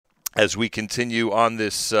as we continue on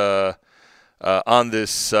this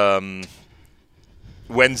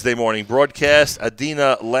Wednesday morning broadcast.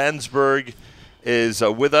 Adina Landsberg is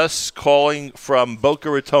with us, calling from Boca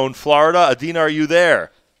Raton, Florida. Adina, are you there?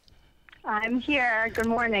 I'm here. Good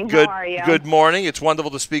morning. Good, How are you? Good morning. It's wonderful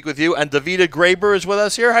to speak with you. And Davida Graber is with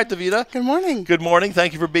us here. Hi, Davida. Good morning. Good morning.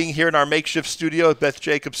 Thank you for being here in our makeshift studio at Beth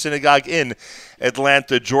Jacobs Synagogue in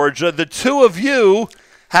Atlanta, Georgia. The two of you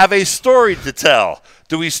have a story to tell.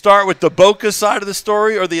 Do we start with the Boca side of the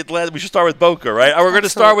story or the Atlanta? We should start with Boca, right? We're going to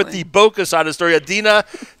start with the Boca side of the story. Adina,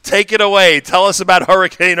 take it away. Tell us about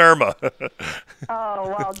Hurricane Irma.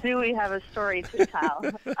 Oh, well, do we have a story to tell?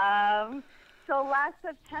 So last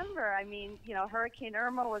September, Hurricane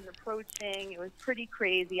Irma was approaching. It was pretty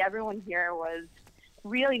crazy. Everyone here was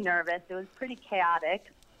really nervous. It was pretty chaotic.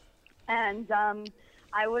 And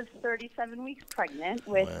I was 37 weeks pregnant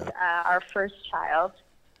with our first child.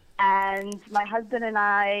 And my husband and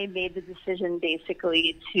I made the decision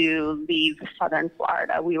basically to leave southern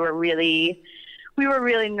Florida. We were really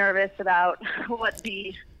nervous about what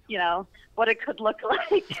it could look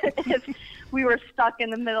like if we were stuck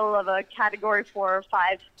in the middle of a Category 4 or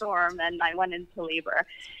 5 storm and I went into labor.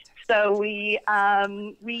 So we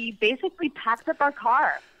basically packed up our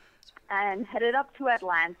car and headed up to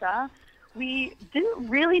Atlanta. We didn't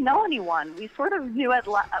really know anyone. We sort of knew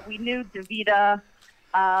we knew Davida.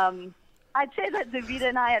 I'd say that Davida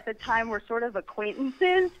and I at the time were sort of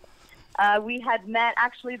acquaintances. We had met,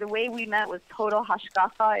 actually the way we met was total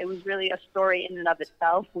hashkafa. It was really a story in and of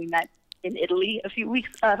itself. We met in Italy a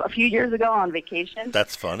few years ago on vacation.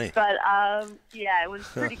 That's funny. But it was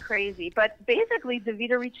pretty crazy. But basically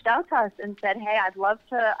Davida reached out to us and said, "Hey, I'd love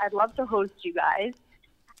to host you guys."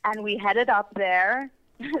 And we headed up there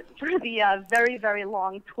for the very, very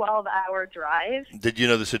long 12-hour drive. Did you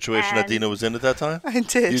know the situation Adina was in at that time? I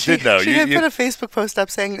did. You did know. She had put a Facebook post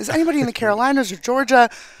up saying, "Is anybody in the Carolinas or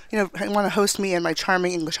Georgia, want to host me and my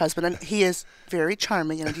charming English husband?" And he is very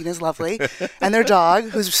charming, and Adina's lovely, and their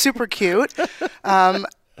dog, who's super cute. And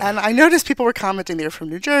I noticed people were commenting they were from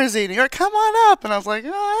New Jersey, New York. Come on up, and I was like, I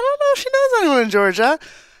don't know if she knows anyone in Georgia.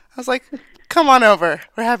 I was like, "Come on over.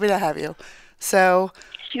 We're happy to have you." So.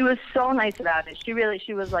 She was so nice about it. She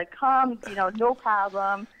was like, "Come, no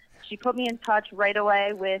problem." She put me in touch right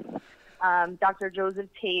away with Dr. Joseph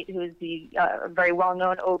Tate, who's the very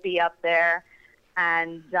well-known OB up there,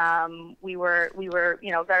 and we were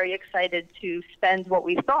very excited to spend what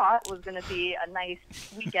we thought was going to be a nice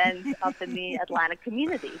weekend up in the Atlanta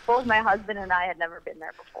community. Both my husband and I had never been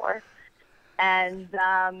there before, and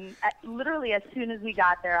literally as soon as we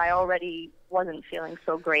got there, I already wasn't feeling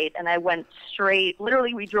so great, and I went straight.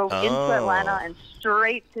 Literally, we drove into Atlanta and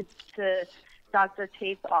straight to Dr.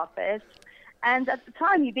 Tate's office. And at the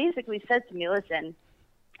time, he basically said to me, "Listen,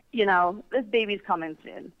 this baby's coming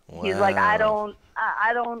soon." Wow. He's like, I don't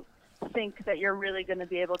think that you're really going to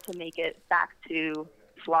be able to make it back to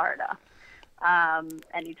Florida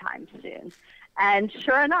anytime soon." And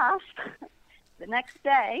sure enough, the next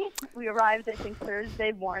day, we arrived, I think,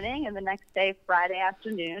 Thursday morning, and the next day, Friday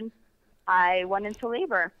afternoon, I went into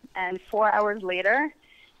labor. And 4 hours later,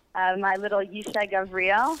 my little Yisha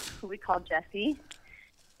Gavriel, who we call Jessie,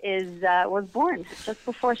 was born just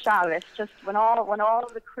before Shabbos. Just when all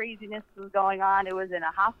of the craziness was going on, it was in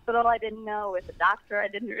a hospital I didn't know, with a doctor I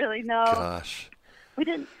didn't really know. Gosh. We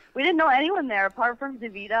didn't know anyone there apart from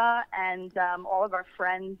Davida and all of our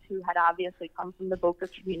friends who had obviously come from the Boca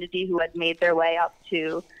community, who had made their way up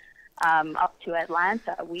to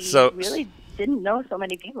Atlanta. We really didn't know so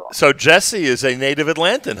many people. So Jesse is a native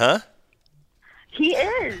Atlantan, huh? He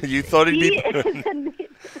is. You thought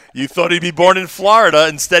he'd be born in Florida,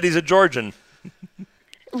 instead he's a Georgian.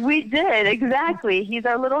 We did, exactly. He's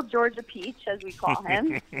our little Georgia Peach, as we call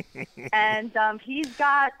him, and he's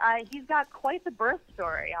got quite the birth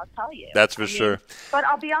story. I'll tell you. That's for sure. But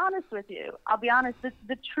I'll be honest with you.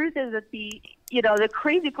 The truth is that the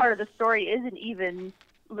crazy part of the story isn't even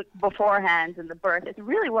beforehand in the birth. It's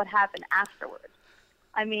really what happened afterwards.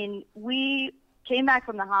 I mean, we came back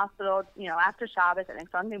from the hospital, after Shabbos, I think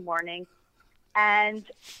Sunday morning, and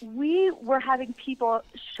we were having people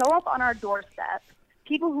show up on our doorstep.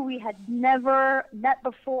 People who we had never met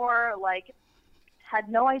before, had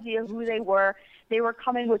no idea who they were. They were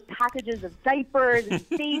coming with packages of diapers and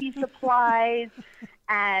baby supplies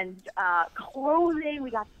and clothing.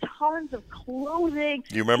 We got tons of clothing.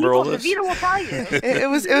 You remember all this? Davida will tell you. It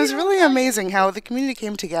was really amazing how the community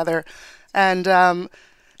came together, and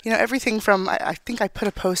everything from, I think I put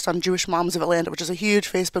a post on Jewish Moms of Atlanta, which is a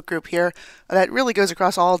huge Facebook group here that really goes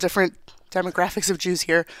across all different demographics of Jews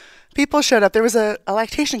here. People showed up. There was a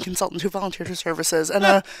lactation consultant who volunteered her services and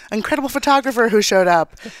an incredible photographer who showed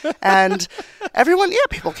up. And everyone,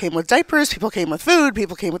 people came with diapers, people came with food,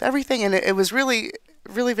 people came with everything. And it was really,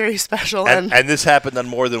 really very special. And this happened on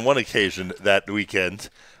more than one occasion that weekend,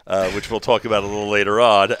 which we'll talk about a little later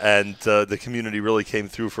on. And the community really came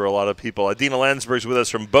through for a lot of people. Adina Landsberg is with us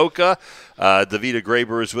from Boca. Davida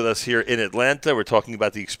Graber is with us here in Atlanta. We're talking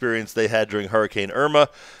about the experience they had during Hurricane Irma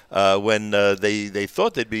when they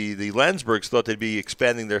thought the Landsbergs thought they'd be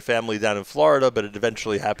expanding their family down in Florida, but it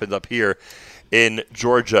eventually happened up here in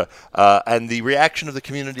Georgia. And the reaction of the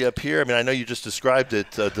community up here, I mean, I know you just described it,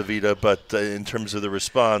 Davida, but in terms of the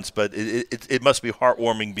response, but it must be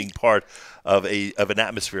heartwarming being part of an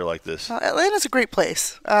atmosphere like this. Atlanta's a great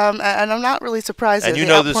place, and I'm not really surprised at the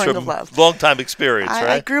outpouring of love. And you know this from long-time experience, right?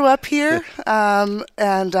 I grew up here,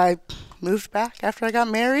 and I moved back after I got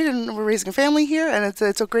married, and we're raising a family here, and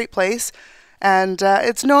it's a great place. And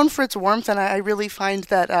it's known for its warmth, and I really find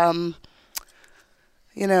that,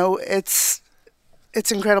 it's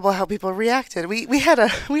incredible how people reacted. We had a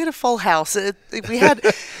full house. We had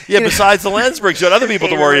besides the Landsbergs, you had other people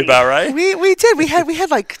to worry about, right? We did. We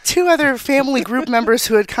had like two other family group members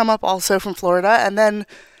who had come up also from Florida, and then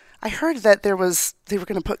I heard that they were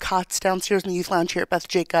going to put cots downstairs in the youth lounge here at Beth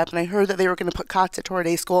Jacob, and I heard that they were going to put cots at Torah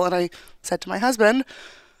Day School, and I said to my husband,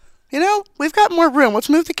 we've got more room. Let's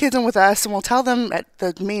move the kids in with us, and we'll tell them at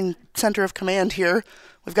the main center of command here,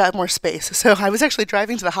 we've got more space. So I was actually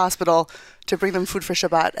driving to the hospital to bring them food for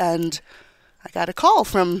Shabbat, and I got a call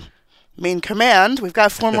from main command. We've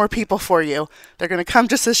got 4 more people for you. They're going to come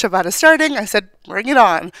just as Shabbat is starting. I said, bring it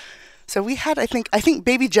on. So we had, I think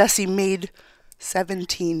baby Jesse made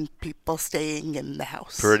 17 people staying in the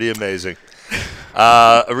house. Pretty amazing.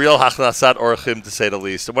 A real hachnasat orchim, to say the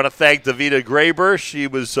least. I want to thank Davida Graber. She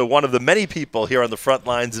was one of the many people here on the front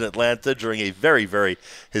lines in Atlanta during a very, very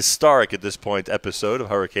historic, at this point, episode of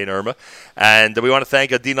Hurricane Irma. And we want to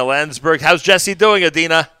thank Adina Landsberg. How's Jesse doing,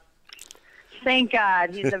 Adina? Thank God.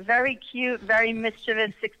 He's a very cute, very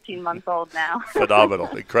mischievous 16-month-old now. Phenomenal.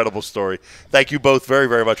 Incredible story. Thank you both very,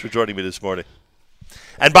 very much for joining me this morning.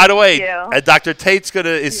 And by the way, Dr. Tate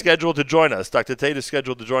is scheduled to join us. Dr. Tate is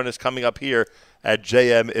scheduled to join us coming up here at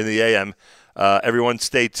JM in the AM. Everyone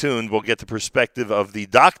stay tuned. We'll get the perspective of the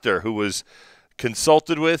doctor who was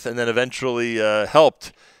consulted with and then eventually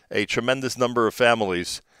helped a tremendous number of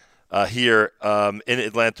families here in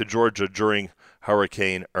Atlanta, Georgia during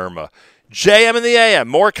Hurricane Irma. JM in the AM.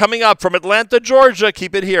 More coming up from Atlanta, Georgia.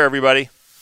 Keep it here, everybody.